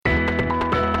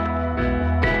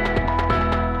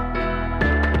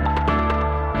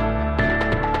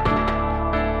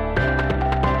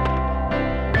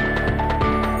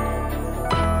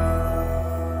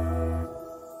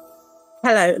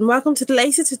Hello and welcome to the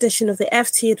latest edition of the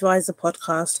FT Advisor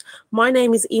podcast. My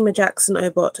name is Emma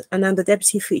Jackson-Obot and I'm the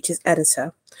Deputy Features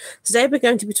Editor. Today we're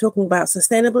going to be talking about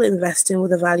sustainable investing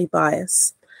with a value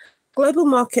bias. Global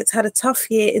markets had a tough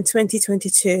year in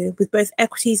 2022 with both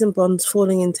equities and bonds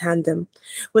falling in tandem.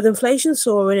 With inflation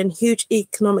soaring and huge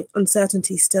economic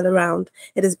uncertainty still around,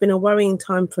 it has been a worrying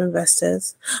time for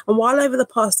investors. And while over the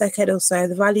past decade or so,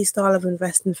 the value style of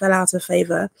investing fell out of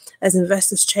favour as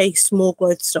investors chased more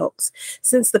growth stocks,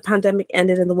 since the pandemic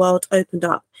ended and the world opened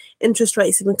up, interest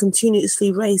rates have been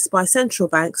continuously raised by central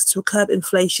banks to curb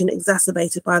inflation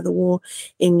exacerbated by the war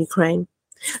in Ukraine.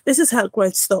 This has helped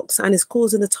growth stocks and is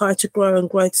causing the tide to grow on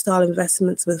growth style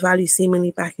investments with value seemingly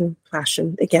back in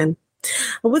fashion again.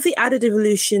 And with the added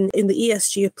evolution in the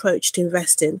ESG approach to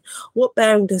investing, what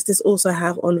bearing does this also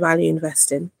have on value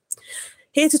investing?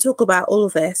 Here to talk about all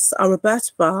of this are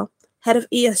Roberta Barr, Head of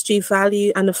ESG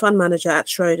Value and a Fund Manager at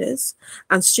Schroders,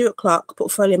 and Stuart Clark,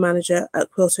 Portfolio Manager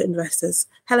at Quilter Investors.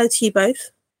 Hello to you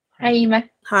both. Hi, Emma.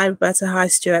 Hi, Roberta. Hi,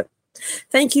 Stuart.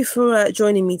 Thank you for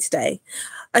joining me today.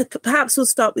 Perhaps we'll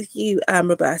start with you,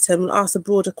 Roberta, and we'll ask a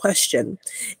broader question.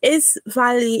 Is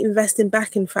value investing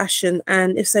back in fashion?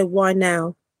 And if so, why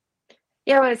now?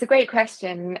 Yeah, well, it's a great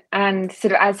question. And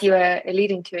sort of as you were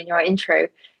alluding to in your intro,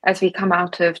 as we come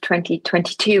out of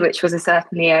 2022, which was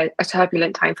certainly a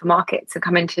turbulent time for markets, and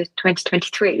come into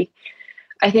 2023,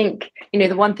 I think,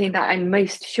 the one thing that I'm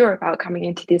most sure about coming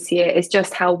into this year is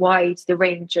just how wide the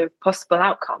range of possible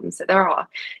outcomes that there are.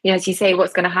 As you say,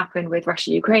 what's going to happen with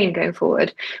Russia-Ukraine going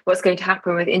forward, what's going to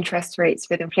happen with interest rates,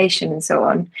 with inflation and so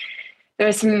on. There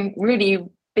are some really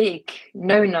big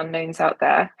known unknowns out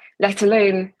there, let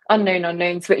alone unknown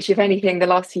unknowns, which, if anything, the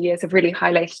last few years have really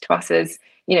highlighted to us as,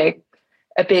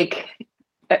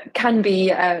 can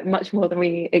be much more than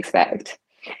we expect.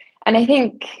 And I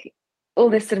think all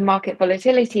this sort of market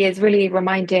volatility is really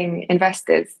reminding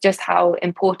investors just how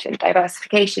important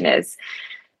diversification is.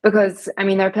 Because,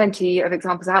 there are plenty of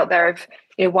examples out there of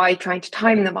why trying to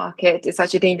time the market is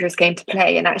such a dangerous game to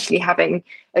play, and actually having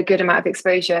a good amount of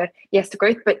exposure, yes, to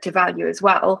growth, but to value as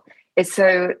well, is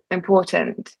so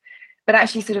important. But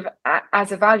actually, sort of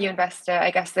as a value investor,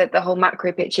 I guess that the whole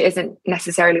macro picture isn't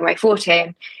necessarily my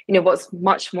forte. And, what's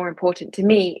much more important to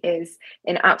me is,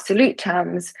 in absolute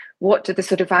terms, what do the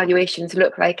sort of valuations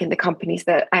look like in the companies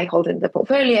that I hold in the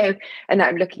portfolio and that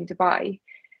I'm looking to buy?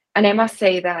 And I must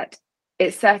say that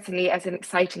it's certainly as an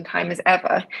exciting time as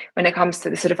ever when it comes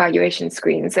to the sort of valuation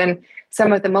screens. And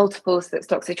some of the multiples that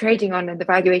stocks are trading on and the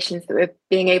valuations that we're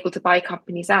being able to buy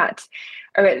companies at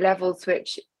are at levels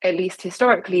which, at least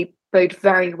historically, bode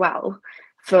very well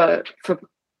for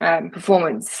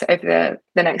performance over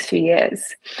the next few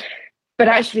years. But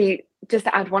actually, just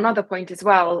to add one other point as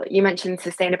well, you mentioned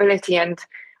sustainability, and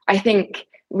I think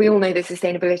we all know that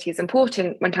sustainability is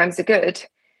important when times are good,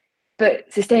 but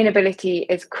sustainability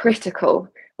is critical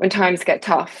when times get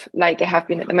tough, like they have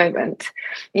been at the moment.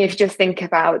 If you just think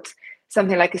about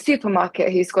something like a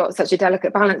supermarket who's got such a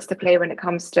delicate balance to play when it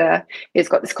comes to, it's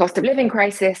got this cost of living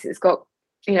crisis, it's got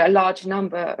a large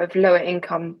number of lower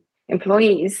income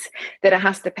employees that it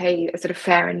has to pay a sort of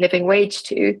fair and living wage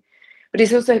to. But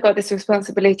it's also got this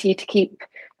responsibility to keep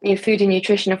food and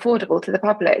nutrition affordable to the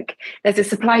public. There's a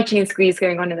supply chain squeeze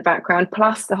going on in the background,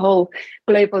 plus the whole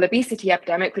global obesity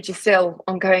epidemic, which is still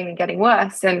ongoing and getting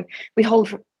worse. And we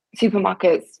hold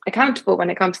supermarkets accountable when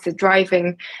it comes to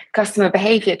driving customer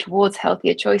behavior towards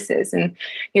healthier choices and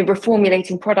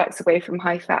reformulating products away from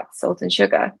high fat, salt and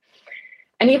sugar.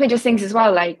 And even just things as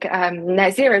well like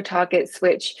net zero targets,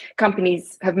 which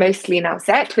companies have mostly now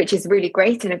set, which is really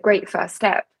great and a great first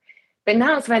step. But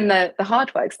now it's when the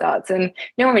hard work starts, and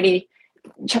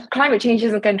climate change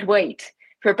isn't going to wait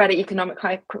for a better economic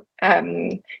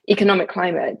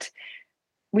climate.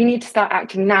 We need to start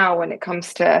acting now when it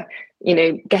comes to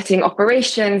getting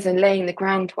operations and laying the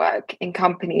groundwork in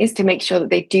companies to make sure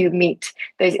that they do meet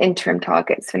those interim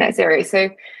targets for net zero. So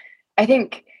I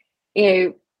think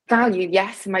value,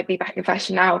 yes, might be back in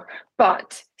fashion now,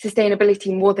 but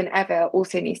sustainability more than ever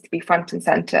also needs to be front and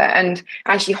center. And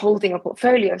actually holding a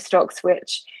portfolio of stocks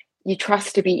which you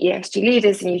trust to be ESG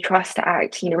leaders and you trust to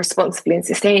act responsibly and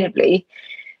sustainably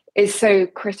is so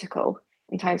critical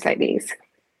in times like these.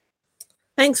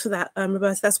 Thanks for that,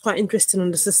 Roberta. That's quite interesting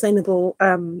on the sustainable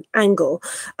angle.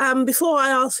 Before I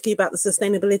ask you about the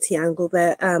sustainability angle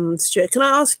there, Stuart, can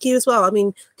I ask you as well,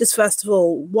 just first of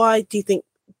all, why do you think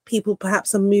people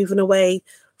perhaps are moving away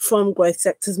from growth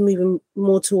sectors, moving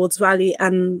more towards value,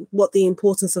 and what the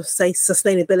importance of, say,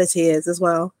 sustainability is as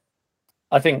well?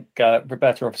 I think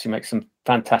Roberta obviously makes some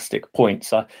fantastic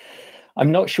points.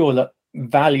 I'm not sure that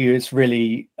value is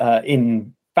really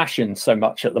in fashion so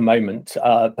much at the moment,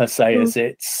 per se, as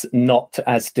it's not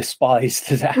as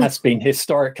despised as it has been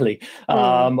historically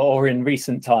or in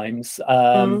recent times.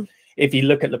 If you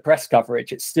look at the press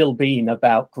coverage, it's still been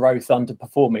about growth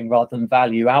underperforming rather than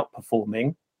value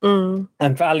outperforming.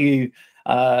 And value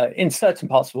in certain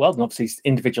parts of the world, and obviously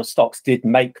individual stocks did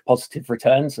make positive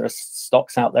returns. There are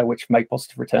stocks out there which made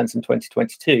positive returns in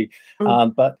 2022.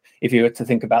 But if you were to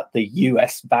think about the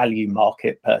US value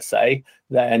market per se,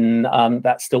 then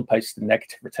that still posted a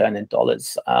negative return in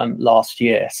dollars last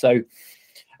year. So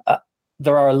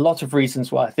there are a lot of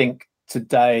reasons why I think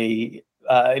today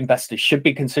investors should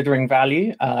be considering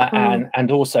value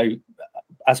and also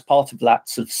as part of that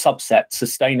sort of subset,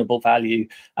 sustainable value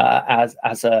as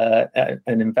an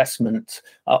investment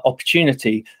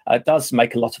opportunity does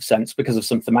make a lot of sense because of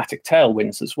some thematic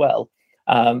tailwinds as well.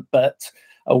 But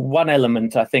one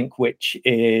element I think which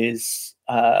is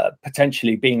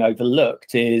potentially being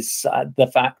overlooked is the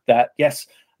fact that, yes,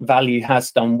 value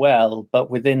has done well, but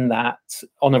within that,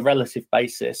 on a relative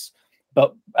basis.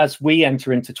 But as we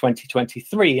enter into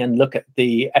 2023 and look at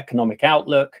the economic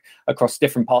outlook across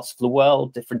different parts of the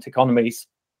world, different economies,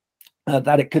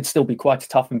 that it could still be quite a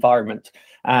tough environment.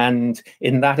 And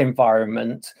in that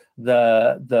environment,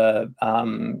 the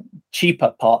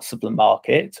cheaper parts of the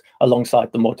market,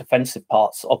 alongside the more defensive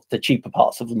parts of the cheaper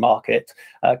parts of the market,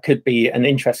 could be an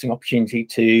interesting opportunity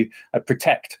to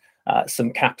protect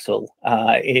some capital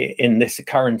in this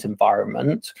current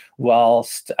environment,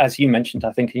 whilst, as you mentioned,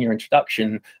 I think in your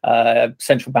introduction,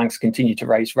 central banks continue to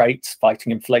raise rates,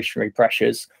 fighting inflationary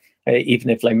pressures. Even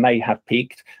if they may have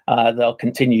peaked, they'll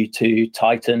continue to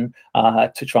tighten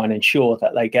to try and ensure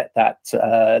that they get that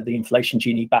the inflation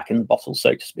genie back in the bottle,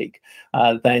 so to speak.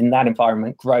 Then that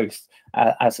environment growth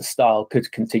as a style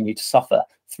could continue to suffer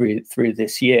through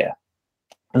this year.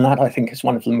 And that, I think, is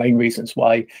one of the main reasons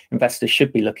why investors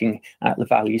should be looking at the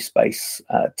value space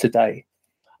today.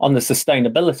 On the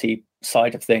sustainability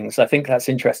side of things, I think that's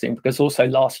interesting because also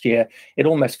last year, it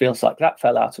almost feels like that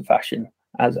fell out of fashion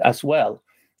as well.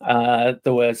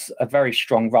 There was a very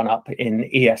strong run up in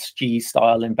ESG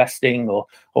style investing or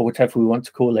whatever we want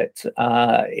to call it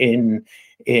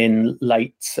in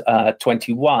late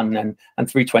 21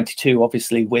 and through 22,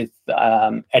 obviously with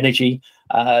energy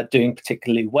doing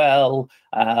particularly well,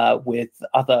 with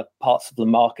other parts of the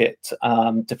market,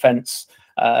 defense,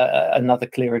 another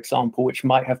clear example, which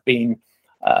might have been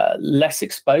less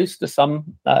exposed to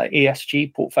some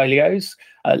ESG portfolios,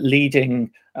 leading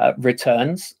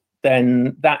returns.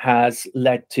 Then that has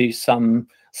led to some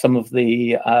of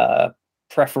the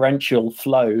preferential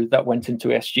flow that went into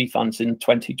ESG funds in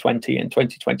 2020 and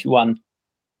 2021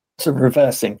 sort of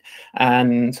reversing.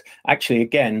 And actually,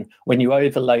 again, when you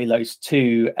overlay those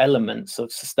two elements of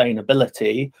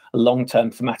sustainability, a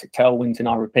long-term thematic tailwind, in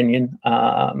our opinion,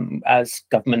 as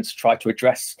governments try to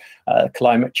address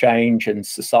climate change and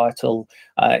societal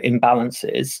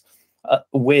imbalances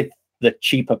with the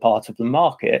cheaper part of the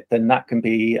market, then that can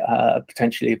be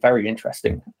potentially a very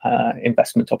interesting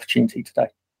investment opportunity today.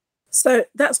 So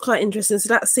that's quite interesting. So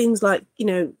that seems like,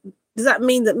 does that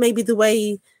mean that maybe the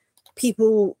way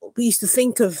people used to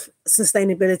think of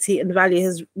sustainability and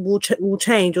value will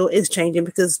change or is changing?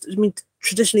 Because,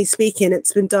 traditionally speaking,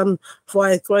 it's been done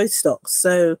via growth stocks.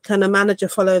 So can a manager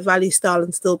follow a value style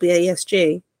and still be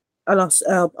ESG?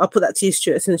 I'll put that to you,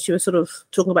 Stuart, since you were sort of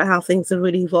talking about how things have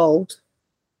really evolved.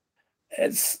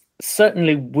 It's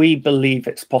certainly, we believe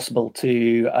it's possible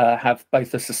to have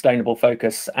both a sustainable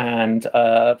focus and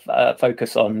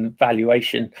focus on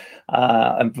valuation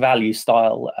and value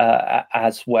style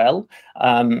as well.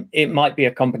 It might be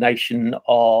a combination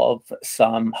of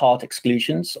some hard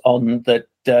exclusions on the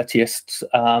dirtiest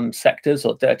sectors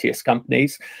or dirtiest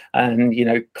companies, and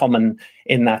common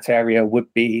in that area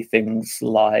would be things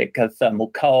like thermal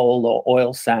coal or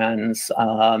oil sands,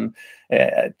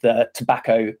 the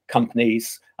tobacco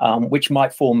companies, which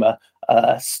might form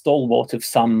a stalwart of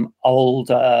some old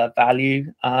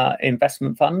value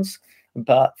investment funds,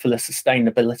 but for the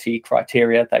sustainability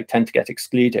criteria, they tend to get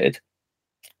excluded.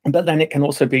 But then it can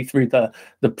also be through the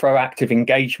proactive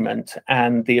engagement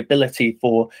and the ability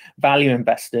for value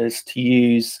investors to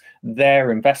use their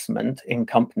investment in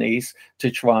companies to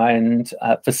try and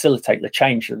facilitate the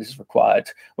change that is required,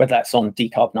 whether that's on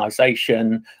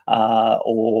decarbonisation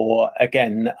or,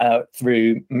 again,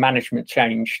 through management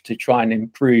change to try and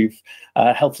improve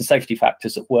health and safety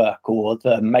factors at work, or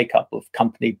the makeup of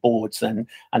company boards and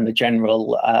the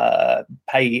general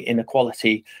pay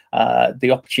inequality,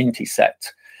 the opportunity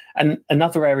set. And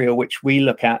another area which we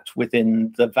look at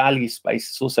within the value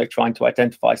space is also trying to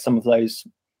identify some of those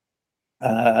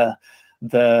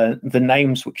the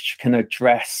names which can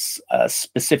address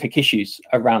specific issues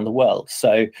around the world.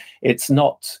 So it's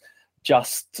not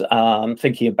just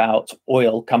thinking about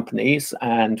oil companies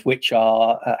and which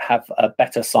have a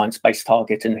better science-based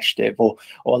target initiative,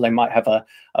 or they might have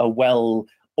a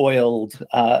well-oiled,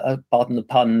 pardon the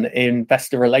pun,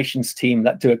 investor relations team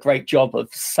that do a great job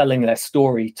of selling their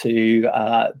story to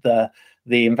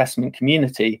the investment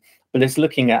community. But it's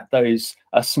looking at those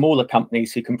smaller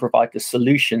companies who can provide the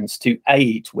solutions to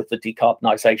aid with the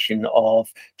decarbonisation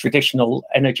of traditional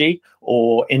energy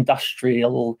or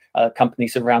industrial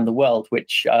companies around the world,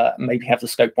 which maybe have the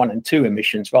scope 1 and 2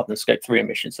 emissions rather than scope 3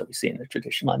 emissions that we see in the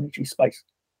traditional energy space.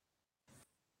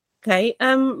 Okay.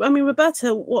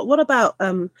 Roberta, what about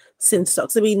sin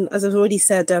stocks? I mean, as I've already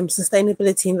said,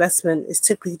 sustainability investment is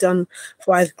typically done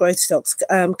via growth stocks.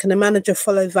 Can a manager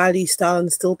follow value style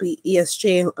and still be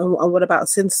ESG? And what about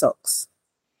sin stocks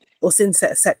or sin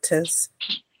sectors?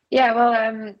 Yeah,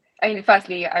 well,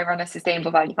 firstly, I run a sustainable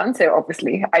value fund, so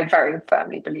obviously I very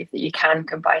firmly believe that you can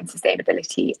combine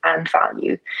sustainability and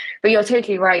value. But you're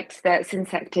totally right that sin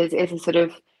sectors is a sort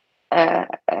of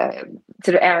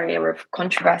area of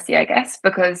controversy, I guess,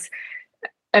 because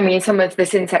some of the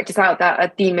sin sectors out there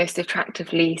are the most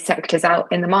attractively sectors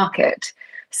out in the market.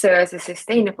 So as a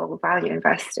sustainable value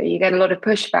investor, you get a lot of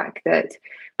pushback that,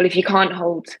 well, if you can't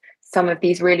hold some of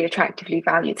these really attractively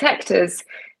valued sectors,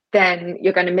 then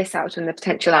you're going to miss out on the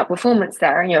potential outperformance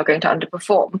there and you're going to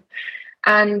underperform.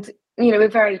 And, we're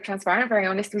very transparent, very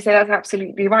honest. We say that's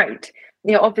absolutely right.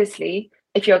 Obviously,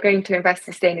 if you're going to invest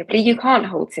sustainably, you can't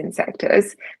hold sin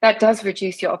sectors. That does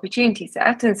reduce your opportunity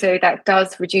set. And so that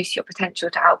does reduce your potential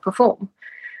to outperform.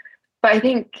 But I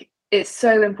think it's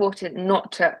so important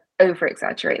not to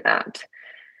over-exaggerate that.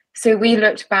 So we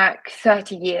looked back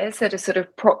 30 years at a sort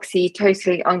of proxy,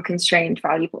 totally unconstrained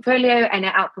value portfolio, and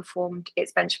it outperformed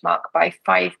its benchmark by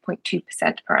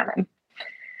 5.2% per annum.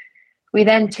 We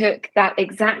then took that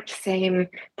exact same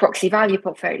proxy value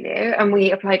portfolio and we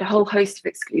applied a whole host of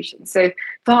exclusions. So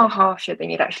far harsher than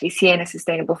you'd actually see in a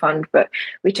sustainable fund, but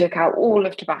we took out all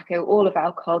of tobacco, all of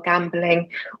alcohol, gambling,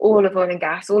 all of oil and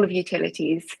gas, all of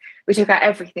utilities. We took out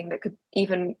everything that could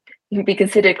even be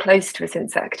considered close to a sin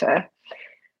sector.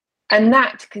 And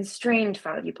that constrained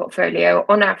value portfolio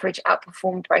on average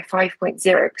outperformed by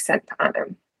 5.0% per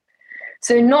annum.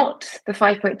 So not the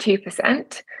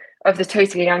 5.2% of the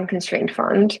totally unconstrained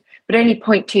fund, but only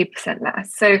 0.2%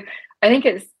 less. So I think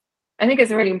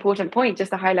it's a really important point just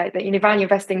to highlight that value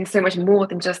investing is so much more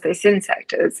than just those sin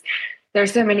sectors. There are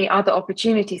so many other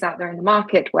opportunities out there in the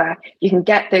market where you can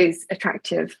get those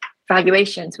attractive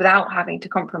valuations without having to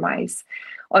compromise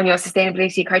on your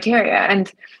sustainability criteria.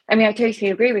 And I totally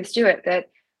agree with Stuart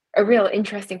that a real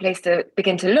interesting place to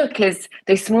begin to look is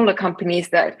those smaller companies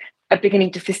that are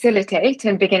beginning to facilitate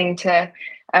and beginning to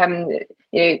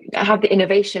have the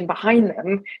innovation behind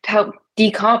them to help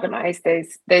decarbonize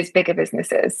those bigger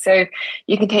businesses. So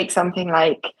you can take something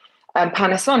like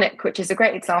Panasonic, which is a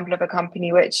great example of a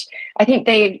company which I think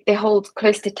they hold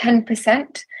close to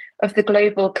 10% of the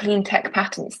global clean tech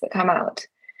patents that come out.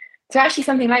 So actually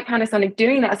something like Panasonic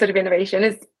doing that sort of innovation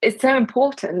is so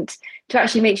important to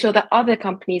actually make sure that other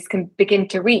companies can begin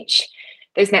to reach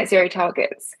those net zero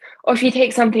targets. Or if you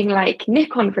take something like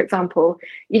Nikon, for example,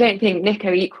 you don't think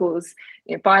Nico equals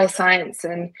bioscience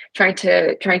and trying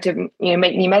to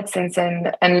make new medicines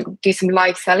and do some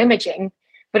live cell imaging.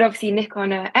 But obviously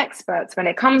Nikon are experts when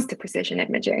it comes to precision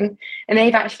imaging, and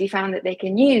they've actually found that they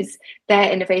can use their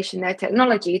innovation, their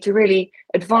technology to really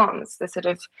advance the sort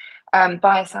of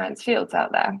bioscience fields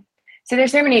out there. So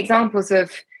there's so many examples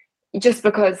of just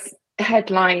because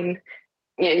headline,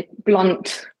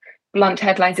 blunt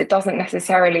headlines, it doesn't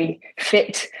necessarily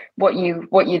fit what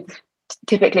you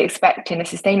typically expect in a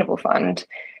sustainable fund.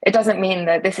 It doesn't mean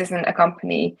that this isn't a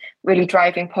company really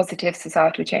driving positive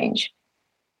societal change.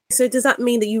 So does that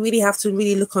mean that you really have to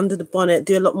really look under the bonnet,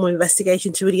 do a lot more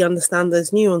investigation to really understand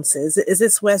those nuances? Is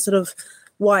this where sort of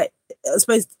why, I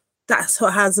suppose that's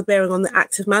what has a bearing on the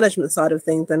active management side of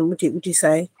things then, would you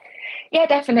say? Yeah,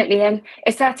 definitely. And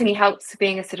it certainly helps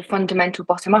being a sort of fundamental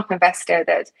bottom-up investor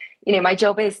that, my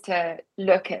job is to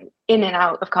look at in and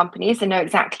out of companies and know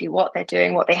exactly what they're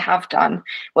doing, what they have done,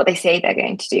 what they say they're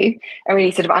going to do, and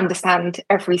really sort of understand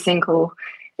every single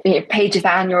page of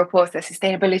the annual reports, the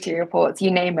sustainability reports,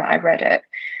 you name it, I've read it.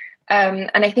 And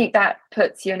I think that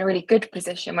puts you in a really good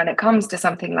position when it comes to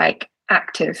something like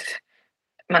active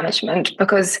management,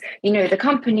 because you know the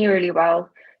company really well.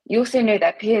 You also know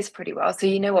their peers pretty well, so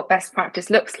you know what best practice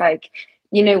looks like.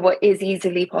 You know what is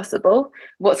easily possible,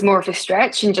 what's more of a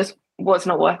stretch, and just what's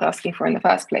not worth asking for in the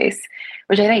first place,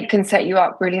 which I think can set you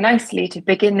up really nicely to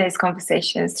begin those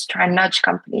conversations to try and nudge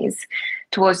companies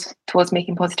towards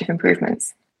making positive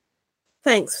improvements.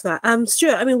 Thanks for that.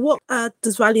 Stuart, I mean, what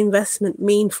does value investment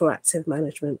mean for active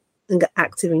management and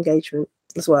active engagement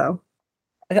as well?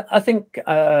 I think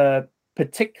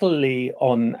particularly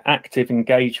on active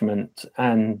engagement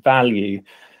and value,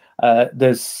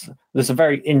 there's a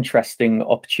very interesting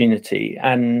opportunity,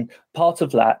 and part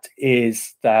of that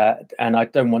is that, and I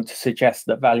don't want to suggest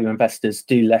that value investors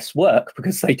do less work,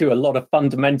 because they do a lot of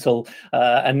fundamental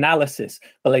analysis,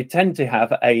 but they tend to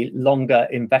have a longer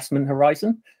investment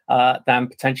horizon than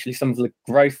potentially some of the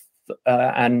growth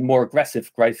and more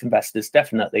aggressive growth investors,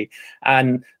 definitely,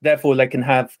 and therefore they can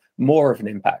have more of an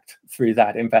impact through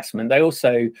that investment. They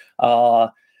also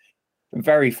are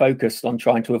very focused on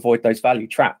trying to avoid those value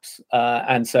traps.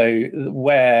 And so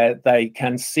where they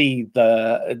can see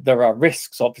there are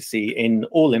risks, obviously, in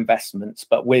all investments,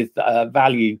 but with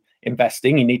value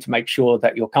investing, you need to make sure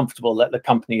that you're comfortable that the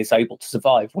company is able to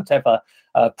survive whatever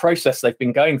process they've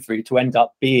been going through to end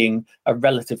up being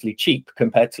relatively cheap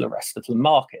compared to the rest of the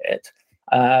market.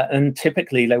 And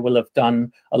typically they will have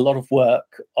done a lot of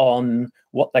work on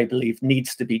what they believe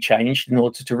needs to be changed in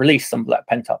order to release some of that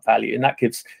pent-up value. And that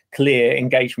gives clear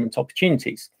engagement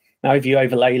opportunities. Now, if you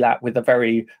overlay that with a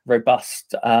very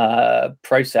robust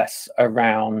process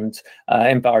around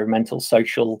environmental,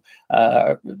 social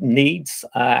needs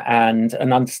and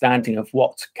an understanding of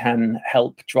what can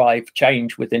help drive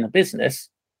change within a business,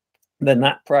 then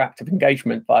that proactive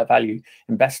engagement via value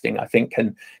investing, I think,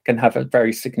 can have a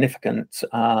very significant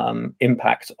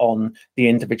impact on the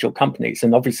individual companies.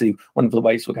 And obviously, one of the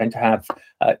ways we're going to have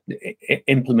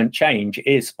implement change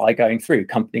is by going through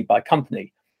company by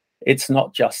company. It's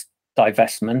not just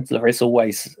divestment. There is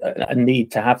always a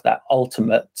need to have that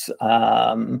ultimate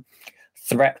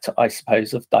threat, I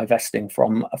suppose, of divesting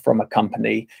from a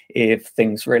company if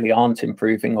things really aren't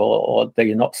improving, or that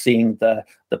you're not seeing the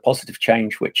positive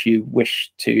change which you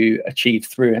wish to achieve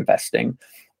through investing.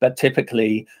 But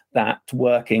typically that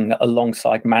working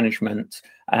alongside management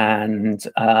and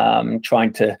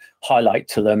trying to highlight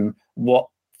to them what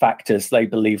factors they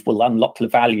believe will unlock the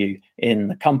value in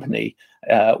the company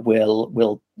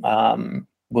will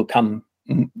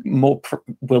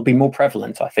be more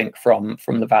prevalent, I think, from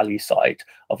the value side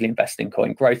of the investing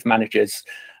coin. Growth managers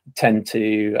tend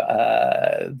to,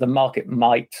 the market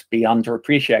might be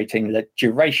underappreciating the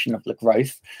duration of the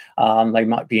growth. They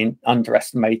might be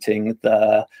underestimating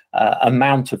the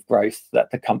amount of growth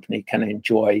that the company can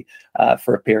enjoy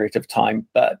for a period of time.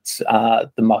 But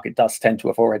the market does tend to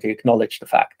have already acknowledged the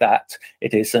fact that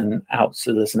it is there's an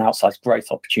outsized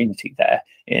growth opportunity there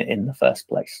in the first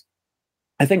place.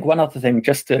 I think one other thing,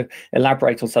 just to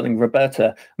elaborate on something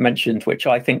Roberta mentioned, which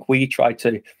I think we try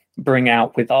to bring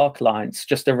out with our clients,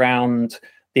 just around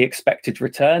the expected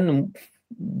return.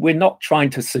 We're not trying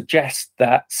to suggest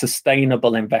that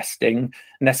sustainable investing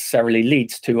necessarily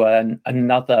leads to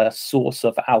another source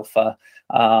of alpha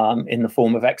in the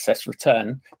form of excess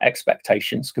return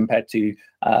expectations compared to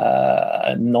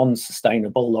a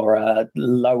non-sustainable or a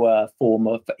lower form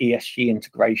of ESG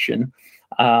integration.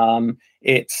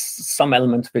 It's some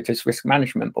element of it is risk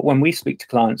management. But when we speak to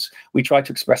clients, we try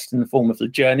to express it in the form of the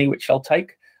journey which they'll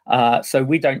take. So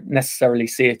we don't necessarily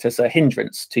see it as a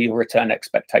hindrance to your return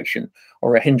expectation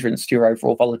or a hindrance to your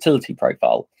overall volatility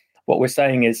profile. What we're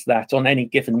saying is that on any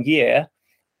given year,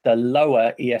 the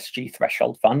lower ESG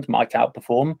threshold fund might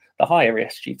outperform, the higher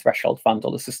ESG threshold fund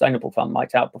or the sustainable fund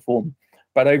might outperform.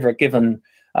 But over a given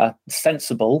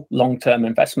sensible long-term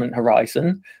investment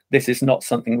horizon, this is not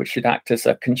something which should act as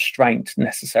a constraint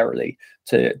necessarily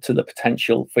to the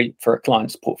potential for a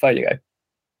client's portfolio.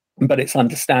 But it's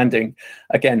understanding,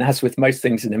 again, as with most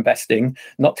things in investing,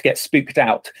 not to get spooked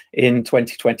out in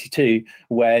 2022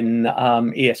 when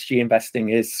ESG investing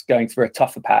is going through a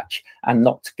tougher patch, and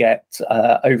not to get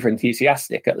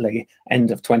over-enthusiastic at the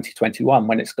end of 2021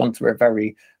 when it's gone through a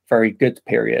very, very good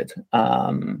period.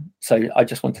 So I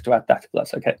just wanted to add that, if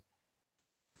that's okay.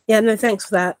 Yeah, no, thanks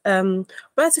for that.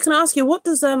 Roberta, can I ask you, what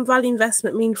does value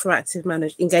investment mean for active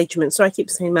engagement? Sorry, I keep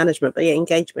saying management, but yeah,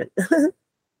 engagement.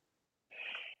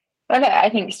 Well, I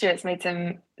think Stuart's made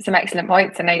some excellent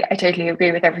points, and I totally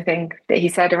agree with everything that he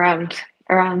said around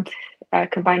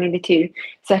combining the two.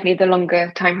 Certainly, the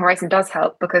longer time horizon does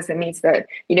help, because it means that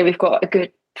we've got a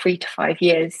good 3 to 5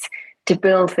 years to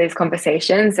build those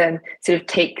conversations and sort of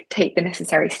take the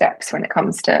necessary steps when it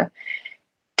comes to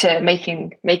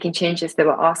making changes that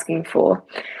we're asking for.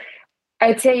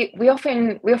 I'd say we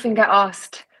often get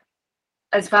asked,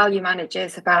 as value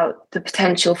managers about the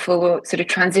potential for sort of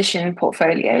transition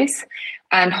portfolios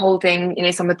and holding,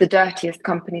 some of the dirtiest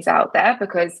companies out there,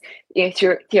 because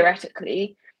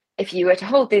theoretically, if you were to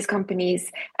hold these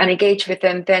companies and engage with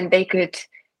them, then they could,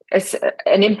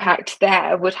 an impact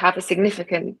there would have a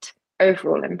significant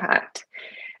overall impact.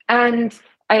 And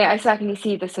I certainly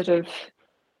see the sort of,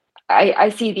 I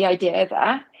see the idea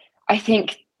there. I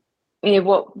think,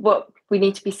 what we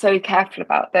need to be so careful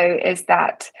about, though, is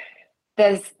that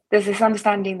there's this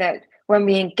understanding that when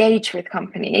we engage with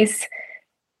companies,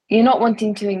 you're not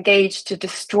wanting to engage to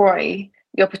destroy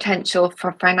your potential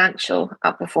for financial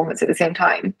outperformance at the same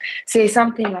time. So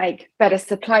something like better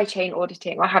supply chain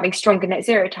auditing or having stronger net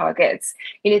zero targets,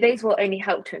 those will only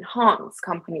help to enhance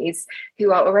companies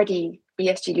who are already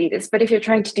ESG leaders. But if you're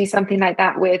trying to do something like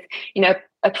that with,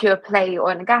 a pure play oil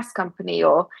and gas company,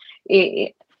 or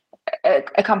a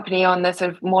company on the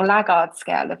sort of more laggard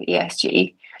scale of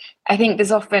ESG, I think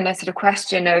there's often a sort of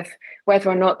question of whether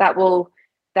or not that will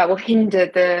hinder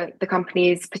the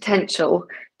company's potential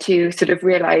to sort of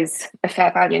realize a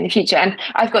fair value in the future. And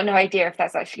I've got no idea if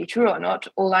that's actually true or not.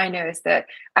 All I know is that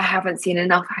I haven't seen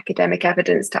enough academic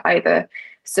evidence to either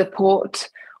support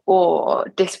or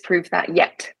disprove that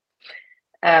yet.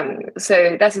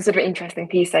 So that's a sort of interesting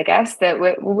piece, I guess, that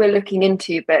we're looking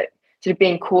into, but sort of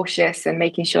being cautious and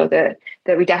making sure that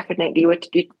we definitely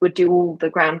would do all the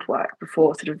groundwork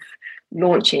before sort of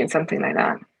launching something like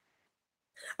that.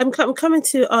 I'm coming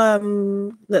to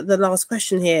the last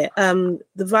question here, the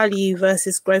value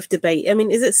versus growth debate. I mean,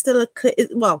 is it still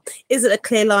is it a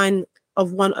clear line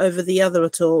of one over the other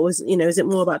at all? Or is it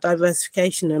more about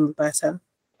diversification, Roberta?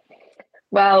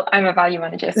 Well, I'm a value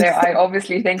manager, so I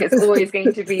obviously think it's always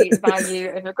going to be value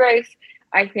over growth.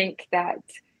 I think that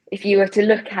if you were to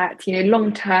look at,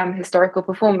 long-term historical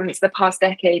performance, the past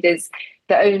decade is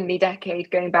the only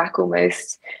decade going back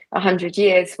almost 100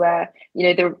 years where,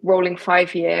 the rolling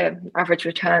 5-year average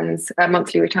returns,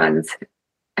 monthly returns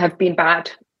have been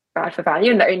bad for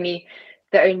value, and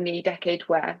the only decade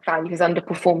where value has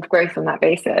underperformed growth on that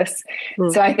basis.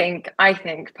 So I think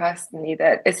personally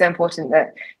that it's so important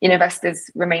that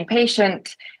investors remain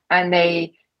patient and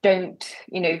they don't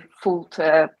fall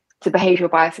to behavioral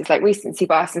biases like recency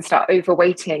bias and start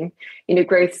overweighting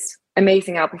growth's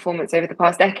amazing outperformance over the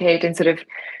past decade, and sort of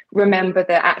remember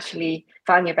that actually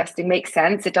value investing makes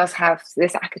sense. It does have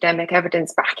this academic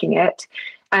evidence backing it,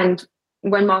 and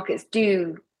when markets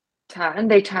do turn,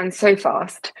 they turn so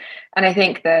fast. And I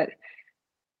think that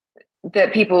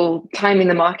people timing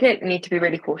the market need to be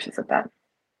really cautious of that.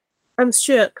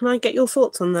 Stuart, can I get your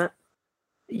thoughts on that?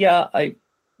 Yeah,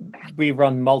 we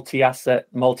run multi-asset,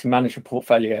 multi-manager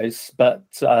portfolios, but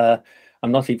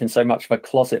I'm not even so much of a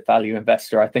closet value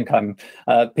investor. I think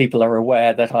people are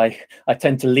aware that I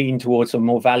tend to lean towards a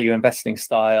more value investing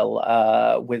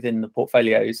style within the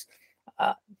portfolios.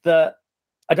 I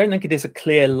don't think it is a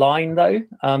clear line, though,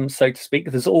 so to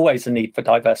speak. There's always a need for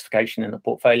diversification in the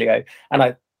portfolio. And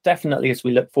I definitely, as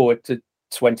we look forward to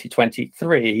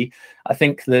 2023, I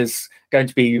think there's going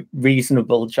to be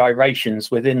reasonable gyrations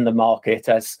within the market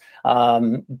as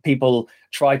people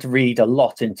try to read a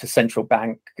lot into central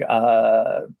bank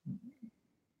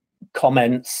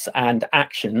comments and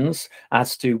actions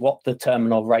as to what the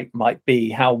terminal rate might be.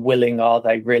 How willing are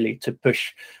they really to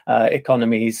push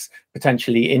economies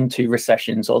potentially into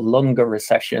recessions or longer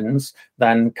recessions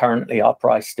than currently are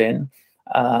priced in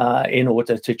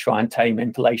order to try and tame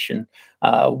inflation?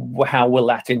 How will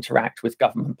that interact with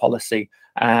government policy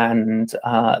and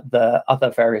the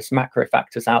other various macro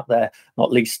factors out there,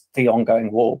 not least the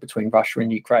ongoing war between Russia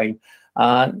and Ukraine?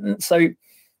 So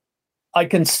I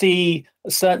can see,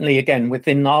 certainly, again,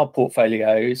 within our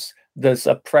portfolios, there's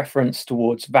a preference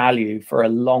towards value for a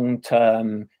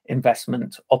long-term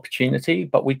investment opportunity,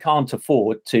 but we can't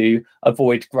afford to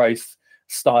avoid growth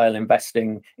style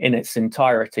investing in its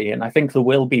entirety. And I think there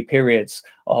will be periods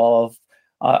of,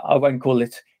 I won't call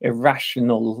it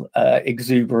irrational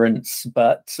exuberance,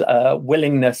 but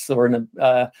willingness or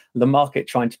the market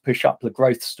trying to push up the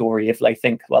growth story if they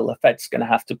think, well, the Fed's going to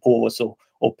have to pause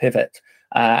or pivot.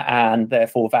 And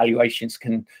therefore valuations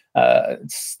can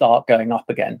start going up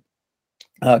again.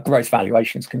 Growth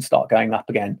valuations can start going up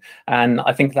again. And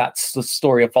I think that's the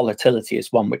story of volatility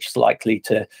is one which is likely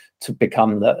to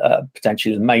become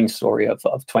potentially the main story of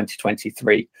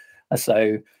 2023.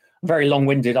 So very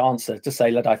long-winded answer to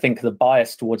say that I think the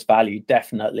bias towards value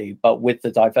definitely, but with the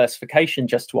diversification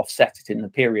just to offset it in the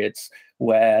periods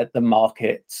where the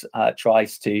market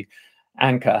tries to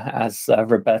anchor, as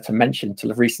Roberta mentioned, to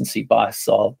the recency bias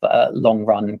of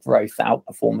long-run growth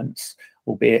outperformance,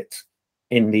 albeit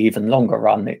in the even longer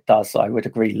run, it does, I would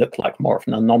agree, look like more of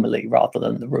an anomaly rather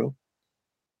than the rule.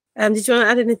 Did you want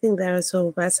to add anything there at all,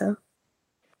 Roberta?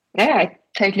 Yeah, I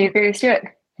totally agree with Stuart.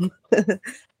 I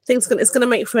think it's going to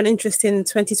make for an interesting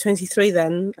 2023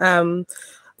 then.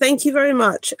 Thank you very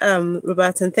much,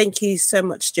 Roberta, and thank you so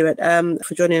much, Stuart,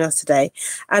 for joining us today.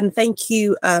 And thank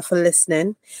you for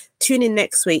listening. Tune in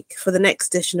next week for the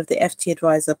next edition of the FT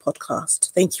Advisor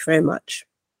podcast. Thank you very much.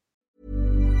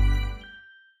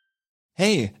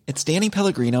 Hey, it's Danny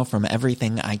Pellegrino from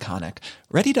Everything Iconic.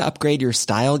 Ready to upgrade your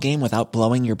style game without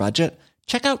blowing your budget?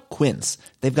 Check out Quince.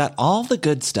 They've got all the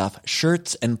good stuff,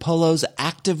 shirts and polos,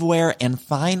 activewear, and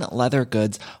fine leather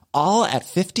goods, all at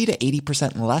 50 to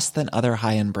 80% less than other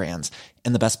high-end brands.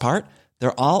 And the best part?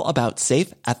 They're all about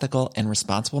safe, ethical, and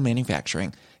responsible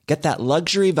manufacturing. Get that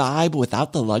luxury vibe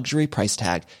without the luxury price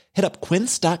tag. Hit up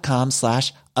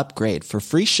quince.com/upgrade for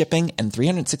free shipping and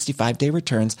 365-day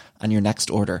returns on your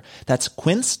next order. That's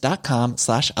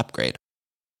quince.com/upgrade.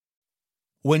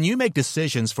 When you make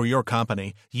decisions for your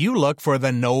company, you look for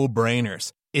the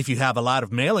no-brainers. If you have a lot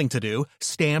of mailing to do,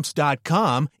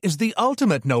 Stamps.com is the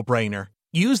ultimate no-brainer.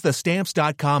 Use the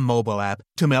Stamps.com mobile app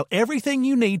to mail everything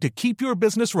you need to keep your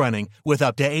business running with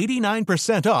up to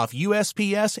 89% off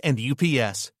USPS and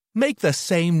UPS. Make the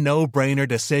same no-brainer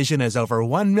decision as over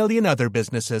 1 million other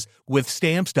businesses with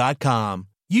Stamps.com.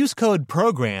 Use code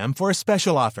PROGRAM for a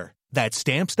special offer. That's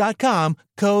Stamps.com,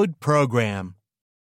 code PROGRAM.